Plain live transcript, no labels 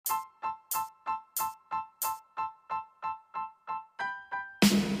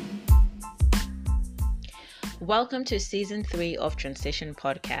Welcome to season 3 of Transition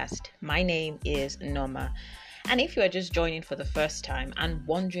Podcast. My name is Norma. And if you are just joining for the first time and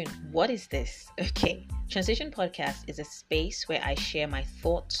wondering, what is this? Okay, Transition Podcast is a space where I share my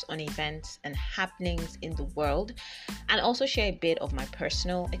thoughts on events and happenings in the world and also share a bit of my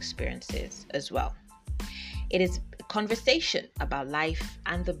personal experiences as well. It is a conversation about life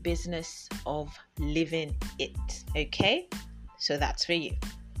and the business of living it. Okay, so that's for you.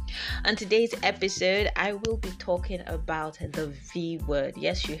 On today's episode, I will be talking about the V word.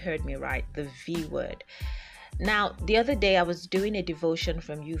 Yes, you heard me right, the V word. Now, the other day I was doing a devotion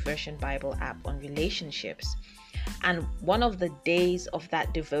from YouVersion Bible app on relationships, and one of the days of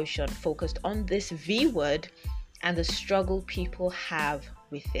that devotion focused on this V word and the struggle people have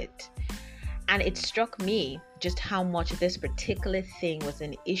with it. And it struck me just how much this particular thing was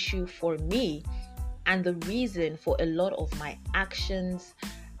an issue for me and the reason for a lot of my actions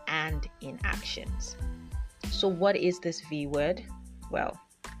and inactions. So what is this V word? Well,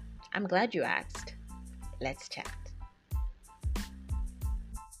 I'm glad you asked. Let's chat.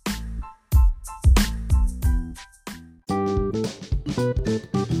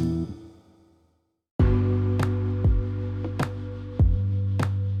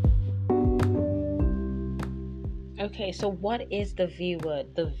 Okay, so what is the V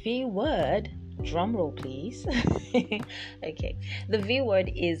word? The V word, drum roll please. Okay, the V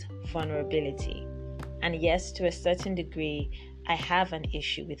word is vulnerability. And yes, to a certain degree, I have an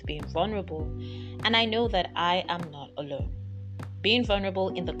issue with being vulnerable, and I know that I am not alone. Being vulnerable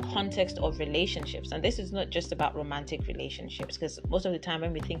in the context of relationships, and this is not just about romantic relationships, because most of the time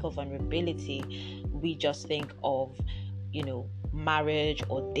when we think of vulnerability, we just think of, marriage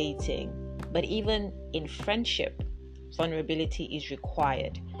or dating. But even in friendship, vulnerability is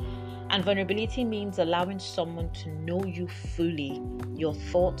required. And vulnerability means allowing someone to know you fully, your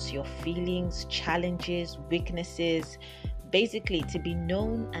thoughts, your feelings, challenges, weaknesses, basically to be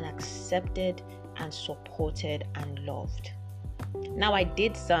known and accepted and supported and loved. Now, I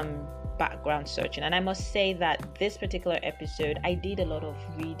did some background searching, and I must say that this particular episode, I did a lot of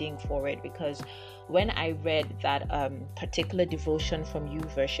reading for it, because when I read that particular devotion from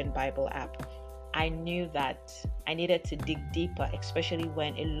YouVersion Bible app, I knew that I needed to dig deeper, especially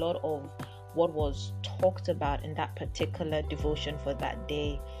when a lot of what was talked about in that particular devotion for that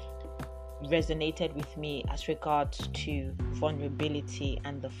day resonated with me as regards to vulnerability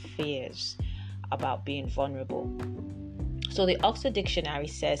and the fears about being vulnerable. So the Oxford Dictionary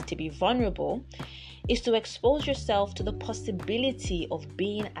says to be vulnerable is to expose yourself to the possibility of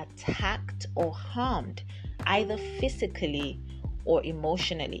being attacked or harmed, either physically or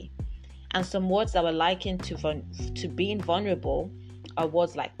emotionally. And some words that were likened to being vulnerable are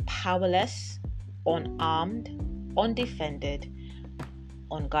words like powerless, unarmed, undefended,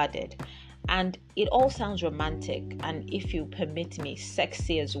 unguarded. And it all sounds romantic, and if you permit me,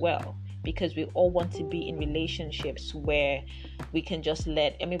 sexy as well, because we all want to be in relationships where we can just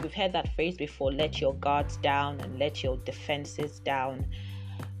we've heard that phrase before, let your guards down and let your defenses down.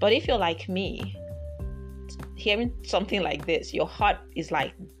 But if you're like me, hearing something like this, your heart is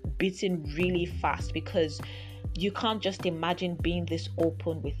like beating really fast, because you can't just imagine being this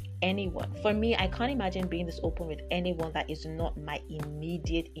open with anyone. For me, I can't imagine being this open with anyone that is not my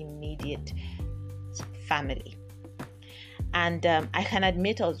immediate family. And I can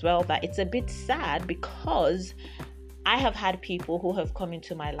admit as well that it's a bit sad, because I have had people who have come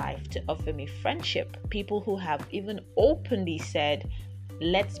into my life to offer me friendship, people who have even openly said,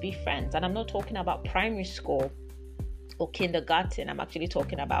 let's be friends. And I'm not talking about primary school or kindergarten. I'm actually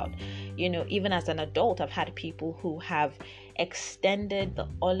talking about, even as an adult, I've had people who have extended the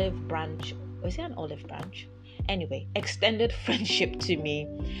olive branch. Was it an olive branch? Anyway, extended friendship to me.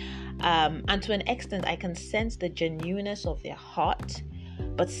 And to an extent, I can sense the genuineness of their heart,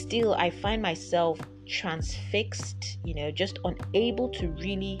 but still I find myself transfixed, just unable to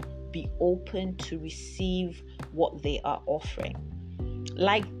really be open to receive what they are offering.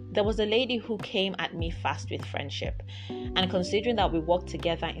 Like, there was a lady who came at me fast with friendship, and considering that we worked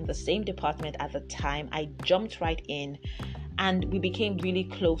together in the same department at the time, I jumped right in and we became really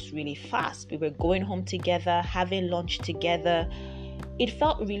close really fast. We were going home together, having lunch together. It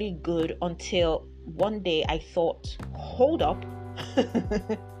felt really good until one day I thought, hold up,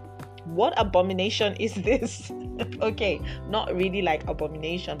 what abomination is this? Okay, not really like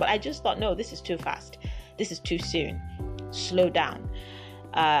abomination, but I just thought, no, this is too fast. This is too soon. Slow down.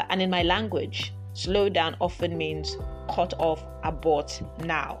 And in my language, slow down often means cut off, abort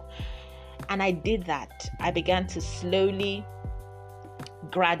now. And I did that. I began to slowly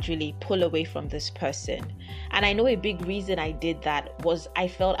gradually pull away from this person. And I know a big reason I did that was I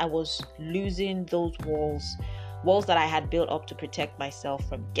felt I was losing those walls that I had built up to protect myself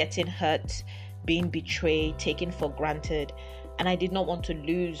from getting hurt, being betrayed, taken for granted. And I did not want to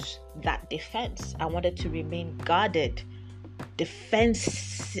lose that defense. I wanted to remain guarded,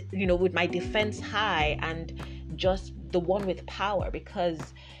 defense, with my defense high, and just the one with power,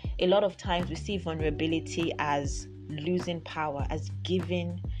 because a lot of times we see vulnerability as losing power, as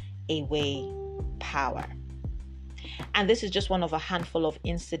giving away power. And this is just one of a handful of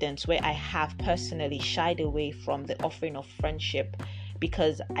incidents where I have personally shied away from the offering of friendship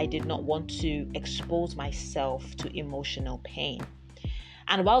because I did not want to expose myself to emotional pain.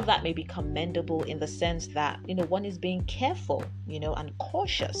 And while that may be commendable in the sense that, one is being careful, and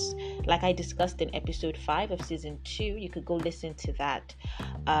cautious, like I discussed in episode 5 of season 2, you could go listen to that.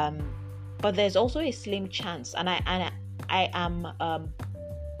 But there's also a slim chance, and I am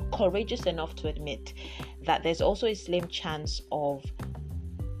courageous enough to admit that there's also a slim chance of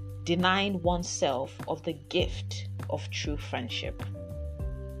denying oneself of the gift of true friendship.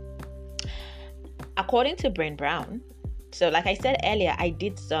 According to Brené Brown, so like I said earlier, I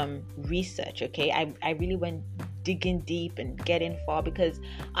did some research, okay? I really went digging deep and getting far, because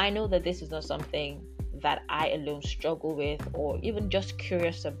I know that this is not something that I alone struggle with or even just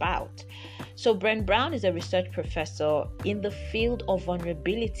curious about. So Brené Brown is a research professor in the field of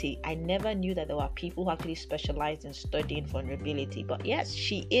vulnerability. I never knew that there were people who actually specialized in studying vulnerability, but yes,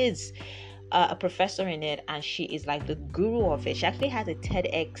 she is a professor in it, and she is like the guru of it. She actually has a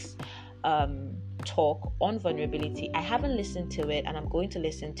TEDx talk on vulnerability. I haven't listened to it, and I'm going to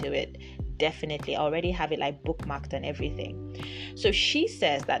listen to it definitely. I already have it like bookmarked and everything. So she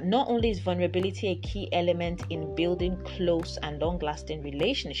says that not only is vulnerability a key element in building close and long-lasting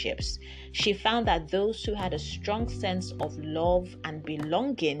relationships, she found that those who had a strong sense of love and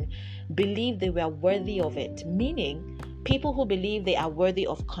belonging believed they were worthy of it, meaning people who believe they are worthy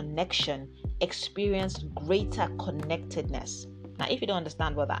of connection experienced greater connectedness. Now, if you don't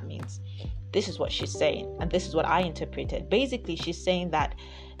understand what that means, this is what she's saying, and this is what I interpreted. Basically, she's saying that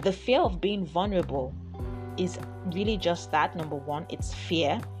the fear of being vulnerable is really just that. Number one, it's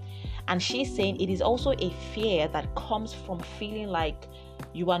fear. And she's saying it is also a fear that comes from feeling like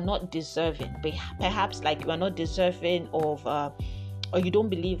you are not deserving. Perhaps like you are not deserving of, or you don't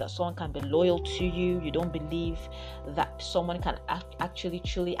believe that someone can be loyal to you. You don't believe that someone can actually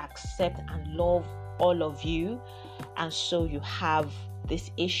truly accept and love all of you. And so you have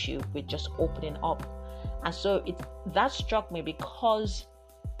this issue with just opening up. And so that struck me because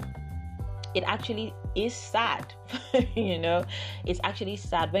it actually is sad. It's actually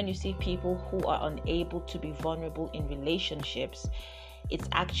sad when you see people who are unable to be vulnerable in relationships. It's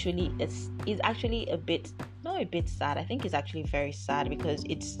actually a bit, not a bit sad. I think it's actually very sad, because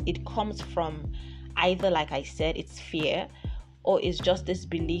it comes from either, like I said, it's fear, or it's just this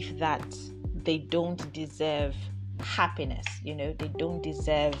belief that they don't deserve happiness. They don't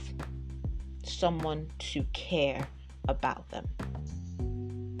deserve someone to care about them.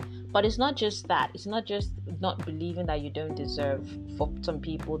 But it's not just that. It's not just not believing that you don't deserve. For some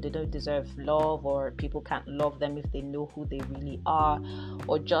people, they don't deserve love, or people can't love them if they know who they really are,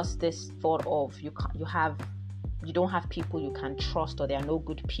 or just this thought of you don't have people you can trust, or there are no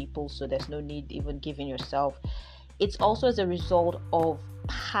good people, so there's no need even giving yourself. It's also as a result of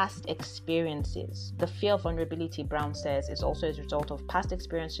past experiences. The fear of vulnerability, Brown says, is also as a result of past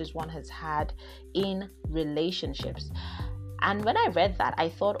experiences one has had in relationships. And when I read that, I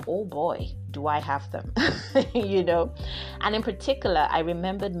thought, oh boy, do I have them, And in particular, I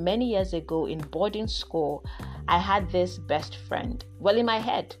remembered many years ago in boarding school, I had this best friend. Well, in my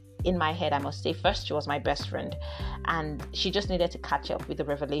head, I must say, first she was my best friend, and she just needed to catch up with the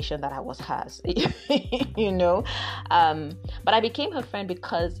revelation that I was hers, But I became her friend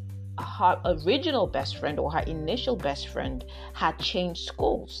because her original best friend, or her initial best friend, had changed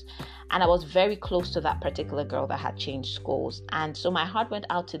schools. And I was very close to that particular girl that had changed schools. And so my heart went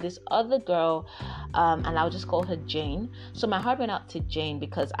out to this other girl, and I'll just call her Jane. So my heart went out to Jane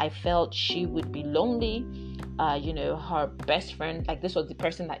because I felt she would be lonely. Her best friend, like this was the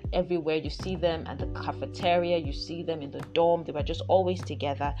person that everywhere you see them, at the cafeteria, you see them in the dorm, they were just always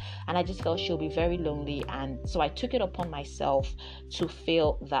together. And I just felt she'll be very lonely. And so I took it upon myself to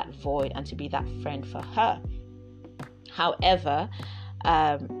fill that void and to be that friend for her. However,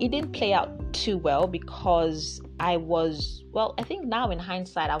 it didn't play out too well, because I was, well, I think now in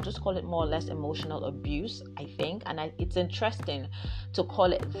hindsight, I'll just call it more or less emotional abuse, I think. And it's interesting to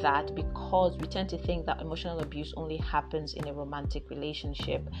call it that, because we tend to think that emotional abuse only happens in a romantic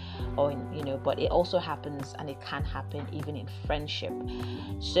relationship, or but it also happens, and it can happen even in friendship.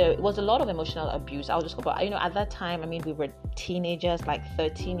 So it was a lot of emotional abuse. I'll just go, but at that time, we were teenagers, like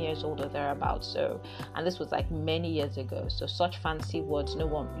 13 years old or thereabouts. So, and this was like many years ago. So such fancy words, no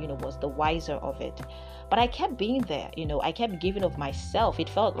one, was the wiser of it. But I kept being there, I kept giving of myself. It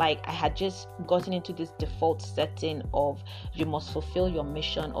felt like I had just gotten into this default setting of you must fulfill your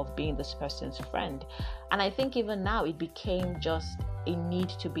mission of being this person's friend. And I think even now it became just a need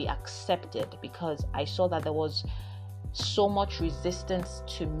to be accepted, because I saw that there was so much resistance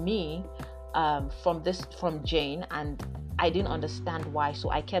to me from Jane, and I didn't understand why. So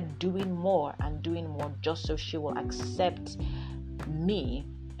I kept doing more and doing more just so she will accept me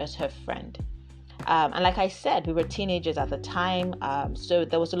as her friend. And like I said, we were teenagers at the time, so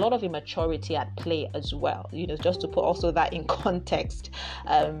there was a lot of immaturity at play as well, just to put also that in context.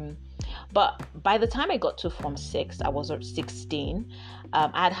 But by the time I got to Form 6, I was 16.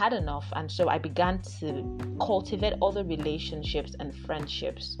 I had had enough, and so I began to cultivate other relationships and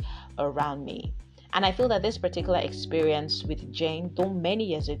friendships around me. And I feel that this particular experience with Jane, though many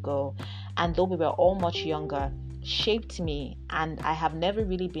years ago, and though we were all much younger, shaped me, and I have never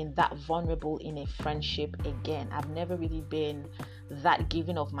really been that vulnerable in a friendship again. I've never really been that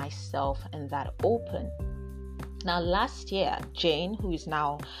giving of myself and that open. Now, last year, Jane, who is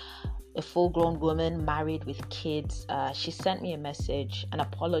now a full-grown woman, married with kids, she sent me a message and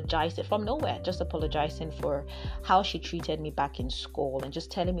apologized from nowhere, just apologizing for how she treated me back in school, and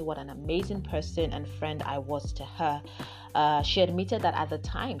just telling me what an amazing person and friend I was to her. She admitted that at the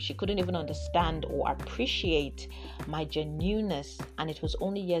time she couldn't even understand or appreciate my genuineness, and it was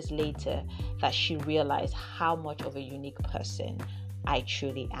only years later that she realized how much of a unique person I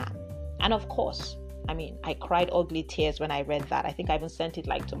truly am. And of course, I cried ugly tears when I read that. I think I even sent it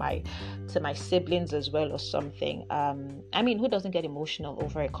to my siblings as well or something. Who doesn't get emotional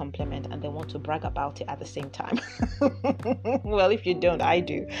over a compliment and they want to brag about it at the same time? Well, if you don't, I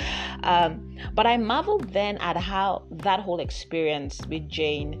do. But I marveled then at how that whole experience with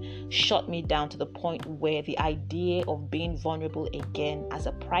Jane shut me down to the point where the idea of being vulnerable again as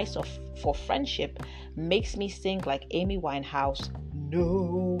a price for friendship makes me sing like Amy Winehouse,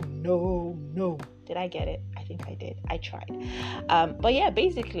 "No, no, no." Did I get it? I think I did. I tried. But yeah,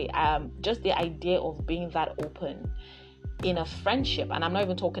 basically, just the idea of being that open in a friendship, and I'm not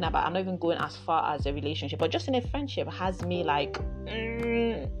even going as far as a relationship, but just in a friendship has me like,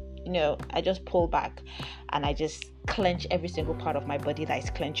 I just pull back and I just clench every single part of my body that is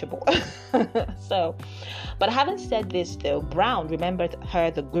clenchable. So, but having said this though, Brown, remembered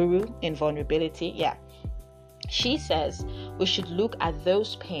her, the guru in vulnerability? Yeah. She says we should look at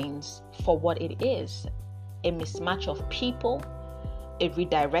those pains for what it is: a mismatch of people, a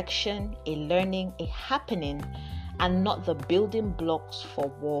redirection, a learning, a happening, and not the building blocks for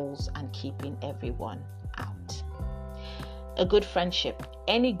walls and keeping everyone out. A good friendship,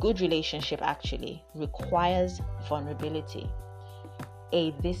 any good relationship actually, requires vulnerability.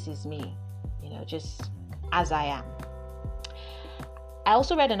 This is me, just as I am. I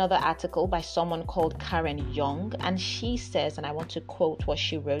also read another article by someone called Karen Young, and she says, and I want to quote what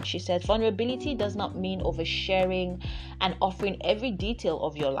she wrote, she said, vulnerability does not mean oversharing and offering every detail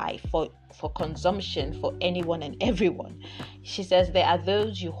of your life for consumption for anyone and everyone. She says there are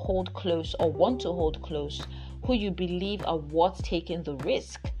those you hold close or want to hold close who you believe are worth taking the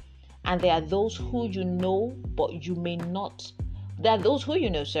risk, and there are those who you know but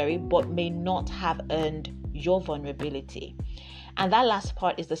may not have earned your vulnerability. And that last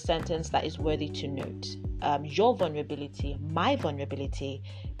part is the sentence that is worthy to note. Your vulnerability, my vulnerability,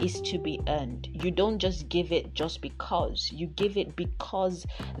 is to be earned. You don't just give it just because. You give it because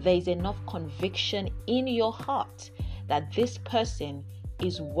there is enough conviction in your heart that this person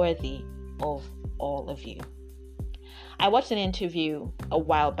is worthy of all of you. I watched an interview a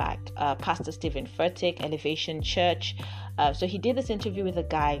while back, Pastor Stephen Furtick, Elevation Church. So he did this interview with a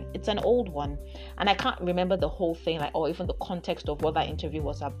guy. It's an old one, and I can't remember the whole thing, or even the context of what that interview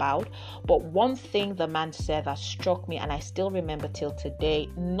was about. But one thing the man said that struck me, and I still remember till today,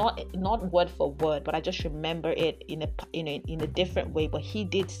 not word for word, but I just remember it in a different way. But he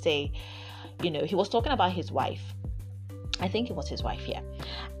did say, he was talking about his wife. I think it was his wife, yeah.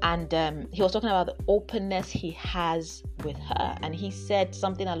 And he was talking about the openness he has with her. And he said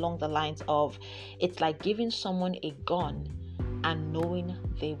something along the lines of, it's like giving someone a gun and knowing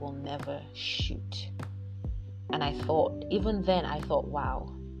they will never shoot. And I thought, even then,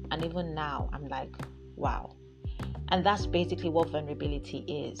 wow. And even now, I'm like, wow. And that's basically what vulnerability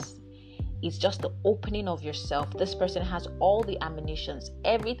is. It's just the opening of yourself. This person has all the ammunitions,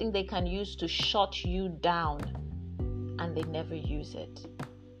 everything they can use to shut you down, and they never use it.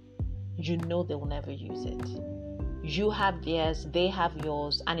 You know they will never use it. You have theirs, they have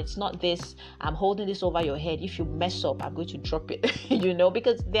yours, and it's not this, I'm holding this over your head. If you mess up, I'm going to drop it,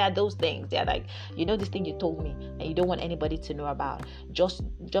 because there are those things. They're like, this thing you told me and you don't want anybody to know about. Just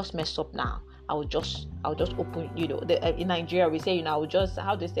mess up now. I will just open, in Nigeria we say, I will just,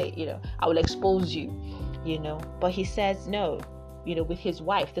 how they say, I will expose you, But he says no, with his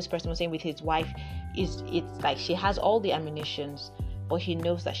wife, this person was saying with his wife, it's like she has all the ammunitions, but he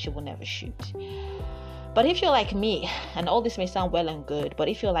knows that she will never shoot. But if you're like me, and all this may sound well and good, but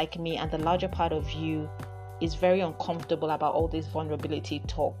if you're like me and the larger part of you is very uncomfortable about all this vulnerability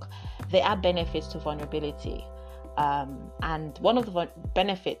talk, there are benefits to vulnerability. And one of the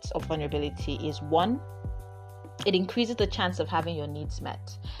benefits of vulnerability is, one, it increases the chance of having your needs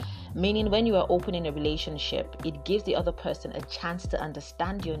met. Meaning when you are open in a relationship, it gives the other person a chance to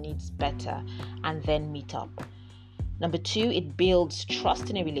understand your needs better and then meet up. Number two, it builds trust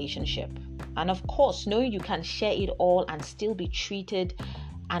in a relationship. And of course, knowing you can share it all and still be treated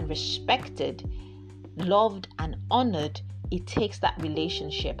and respected, loved and honored, it takes that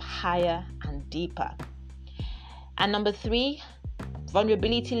relationship higher and deeper. And number three,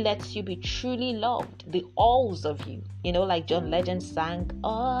 vulnerability lets you be truly loved, the alls of you. Like John Legend sang,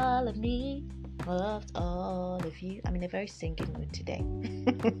 all of me loved all of you. I'm in a very singing mood today.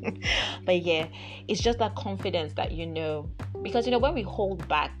 But yeah, it's just that confidence that because when we hold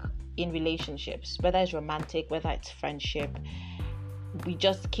back in relationships, whether it's romantic, whether it's friendship, we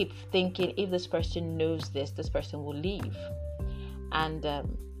just keep thinking, if this person knows this person will leave. And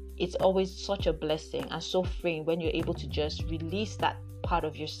it's always such a blessing and so freeing when you're able to just release that part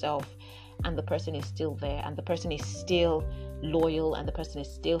of yourself, and the person is still there, and the person is still loyal, and the person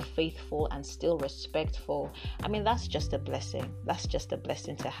is still faithful and still respectful. I mean, that's just a blessing. That's just a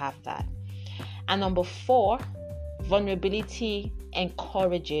blessing to have that. And number four, vulnerability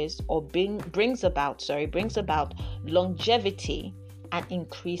encourages or brings about longevity and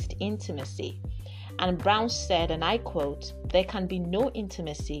increased intimacy. And Brown said, and I quote, "There can be no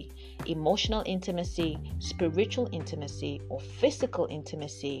intimacy, emotional intimacy, spiritual intimacy, or physical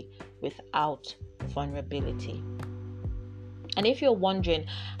intimacy without vulnerability." And if you're wondering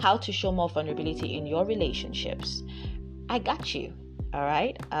how to show more vulnerability in your relationships, I got you. All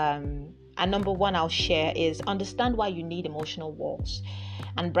right. And number one I'll share is understand why you need emotional walls.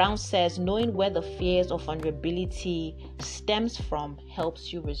 And Brown says knowing where the fears of vulnerability stems from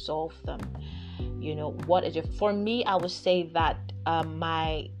helps you resolve them. What is it? For me, I would say that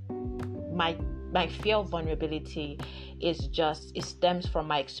my fear of vulnerability it stems from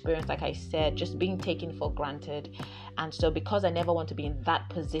my experience, like I said, just being taken for granted. And so because I never want to be in that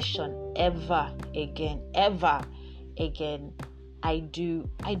position ever again, I do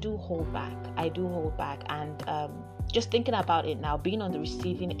hold back. And just thinking about it now, being on the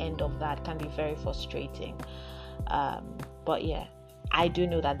receiving end of that can be very frustrating. But yeah, I do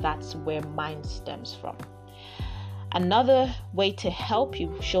know that that's where mine stems from. Another way to help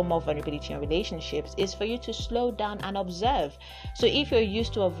you show more vulnerability in relationships is for you to slow down and observe. So if you're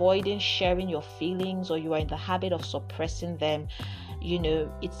used to avoiding sharing your feelings, or you are in the habit of suppressing them,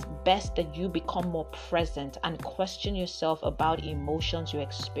 it's best that you become more present and question yourself about emotions you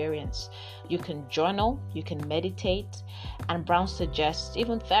experience. You can journal, you can meditate, and Brown suggests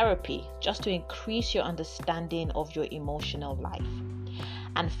even therapy, just to increase your understanding of your emotional life.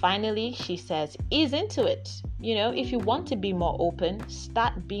 And finally, she says, ease into it. If you want to be more open,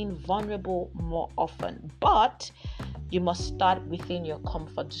 start being vulnerable more often. But you must start within your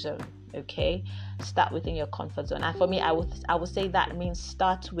comfort zone. Okay? Start within your comfort zone. And for me, I would say that means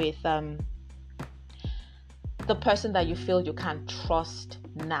start with the person that you feel you can trust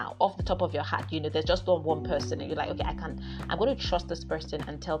now, off the top of your heart. There's just one person and you're like, okay, I'm going to trust this person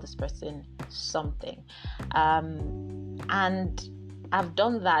and tell this person something. And I've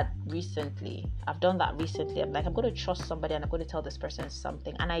done that recently. I'm like, I'm going to trust somebody and I'm going to tell this person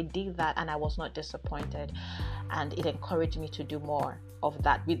something. And I did that and I was not disappointed. And it encouraged me to do more of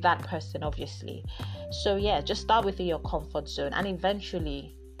that with that person, obviously. So yeah, just start within your comfort zone and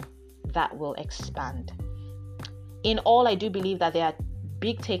eventually that will expand. In all, I do believe that there are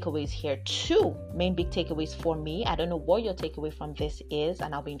big takeaways here. Two main big takeaways for me. I don't know what your takeaway from this is,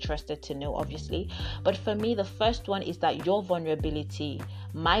 and I'll be interested to know, obviously. But for me, the first one is that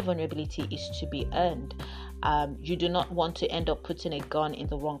my vulnerability is to be earned. You do not want to end up putting a gun in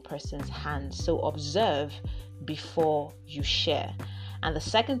the wrong person's hands. So observe before you share. And the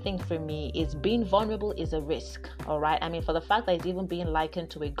second thing for me is being vulnerable is a risk. All right. I mean, for the fact that it's even being likened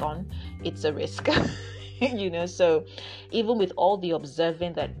to a gun, it's a risk. So even with all the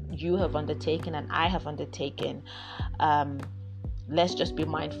observing that you have undertaken and I have undertaken, let's just be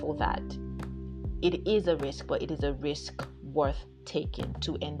mindful that it is a risk, but it is a risk worth taking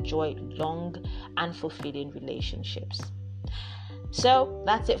to enjoy long and fulfilling relationships. So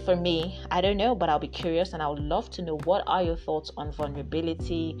that's it for me. I don't know, but I'll be curious and I would love to know, what are your thoughts on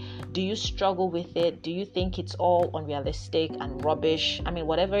vulnerability? Do you struggle with it? Do you think it's all unrealistic and rubbish? I mean,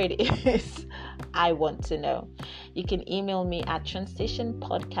 whatever it is, I want to know. You can email me at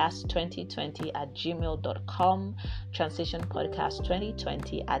transitionpodcast2020@gmail.com,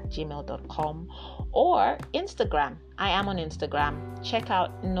 transitionpodcast2020@gmail.com, or Instagram. I am on Instagram. Check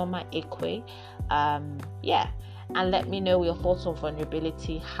out Noma Ekwe. And let me know your thoughts on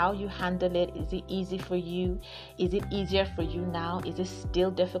vulnerability, how you handle it. Is it easy for you? Is it easier for you now? Is it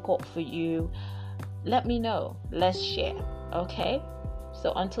still difficult for you? Let me know. Let's share. Okay?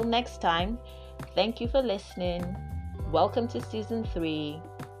 So until next time, thank you for listening. Welcome to season 3.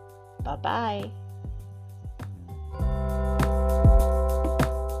 Bye-bye.